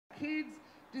kids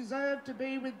deserve to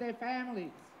be with their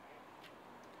families.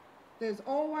 There's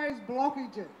always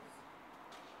blockages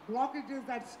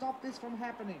that stop this from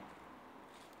happening.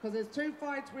 Because there's two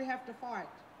fights we have to fight.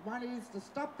 One is to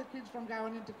stop the kids from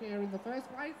going into care in the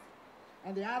first place,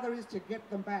 and the other is to get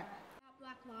them back.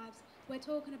 Black lives, we're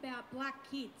talking about black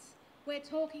kids. We're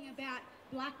talking about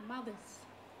black mothers.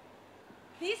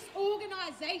 This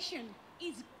organisation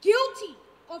is guilty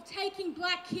of taking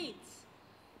black kids.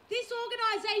 This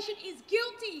organisation is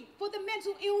guilty for the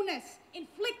mental illness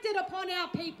inflicted upon our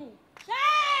people.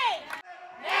 Say!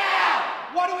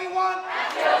 Now! What do we want? Our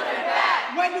children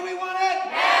back! When do we want it?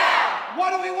 Now!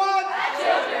 What do we want? Our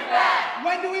children back!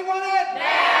 When do we want it?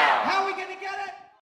 Now! How are we going to get it?